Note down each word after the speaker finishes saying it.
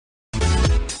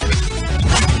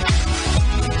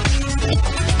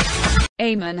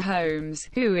Eamonn Holmes,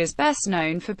 who is best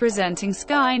known for presenting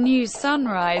Sky News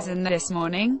Sunrise and This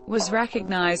Morning, was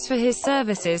recognised for his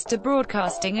services to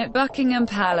broadcasting at Buckingham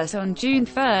Palace on June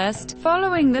 1,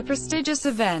 following the prestigious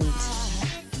event.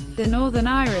 The Northern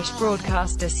Irish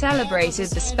broadcaster celebrated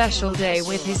the special day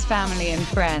with his family and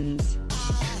friends.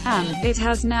 And it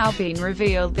has now been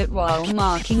revealed that while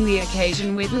marking the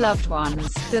occasion with loved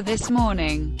ones, the This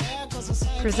Morning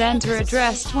presenter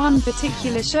addressed one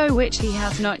particular show which he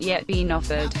has not yet been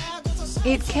offered.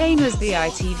 It came as the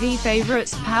ITV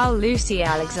favourite's pal Lucy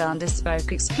Alexander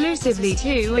spoke exclusively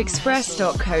to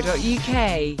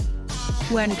Express.co.uk.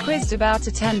 When quizzed about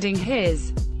attending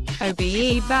his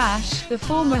OBE bash, the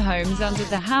former Holmes Under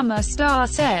the Hammer star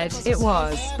said, "It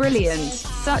was brilliant,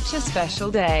 such a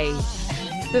special day."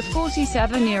 The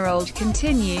 47-year-old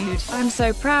continued, "I'm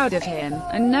so proud of him,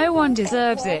 and no one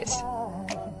deserves it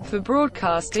for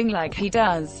broadcasting like he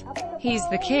does. He's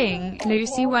the king."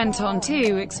 Lucy went on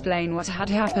to explain what had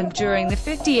happened during the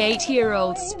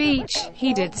 58-year-old's speech.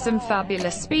 "He did some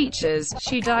fabulous speeches,"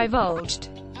 she divulged.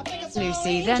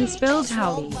 Lucy then spilled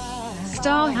how the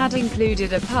star had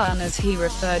included a pun as he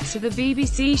referred to the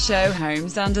BBC show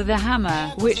Holmes Under the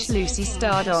Hammer, which Lucy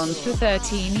starred on for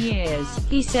 13 years.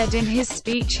 He said in his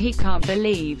speech he can't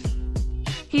believe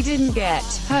he didn't get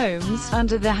Holmes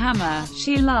Under the Hammer.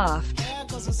 She laughed.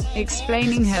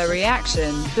 Explaining her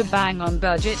reaction, the Bang On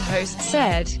Budget host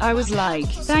said, "I was like,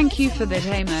 thank you for that,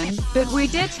 Eamonn, but we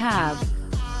did have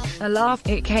a laugh."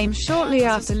 It came shortly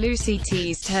after Lucy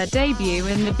teased her debut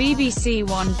in the BBC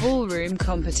One ballroom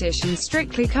competition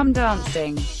Strictly Come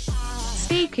Dancing.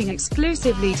 Speaking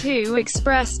exclusively to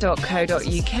Express.co.uk,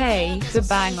 the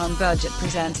Bang On Budget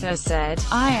presenter said,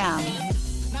 "I am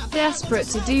desperate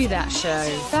to do that show.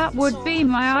 That would be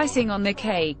my icing on the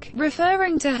cake,"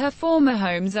 referring to her former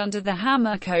Holmes Under the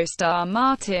Hammer co-star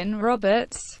Martin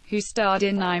Roberts, who starred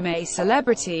in I'm a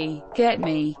Celebrity, Get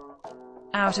Me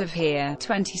Out of Here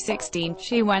 2016.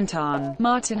 She went on,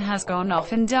 "Martin has gone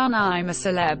off and done I'm a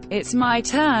Celeb. It's my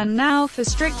turn now for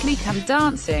Strictly Come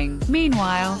Dancing."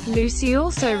 Meanwhile, Lucy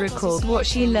also recalled what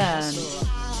she learned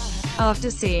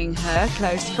after seeing her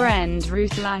close friend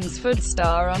Ruth Langsford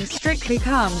star on Strictly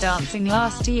Come Dancing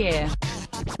last year,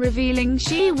 revealing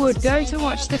she would go to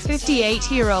watch the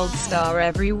 58-year-old star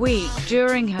every week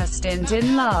during her stint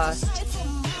in last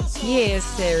year's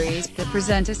series. The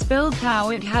presenter spilled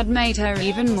how it had made her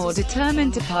even more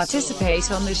determined to participate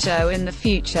on the show in the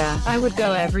future. "I would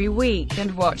go every week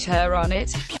and watch her on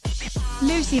it,"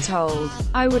 Lucy told.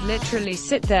 "I would literally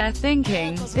sit there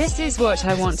thinking, this is what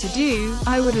I want to do,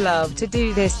 I would love to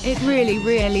do this. It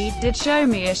really did show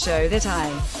me a show that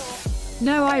I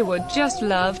know I would just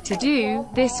love to do."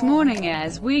 This Morning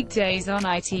airs weekdays on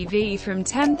ITV from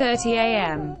 10:30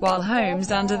 a.m., while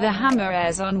Holmes Under the Hammer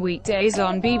airs on weekdays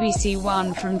on BBC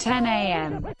One from 10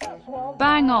 a.m.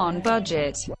 Bang On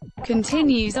Budget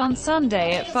continues on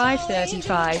Sunday at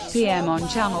 5:35 p.m. on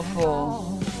Channel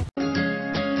 4.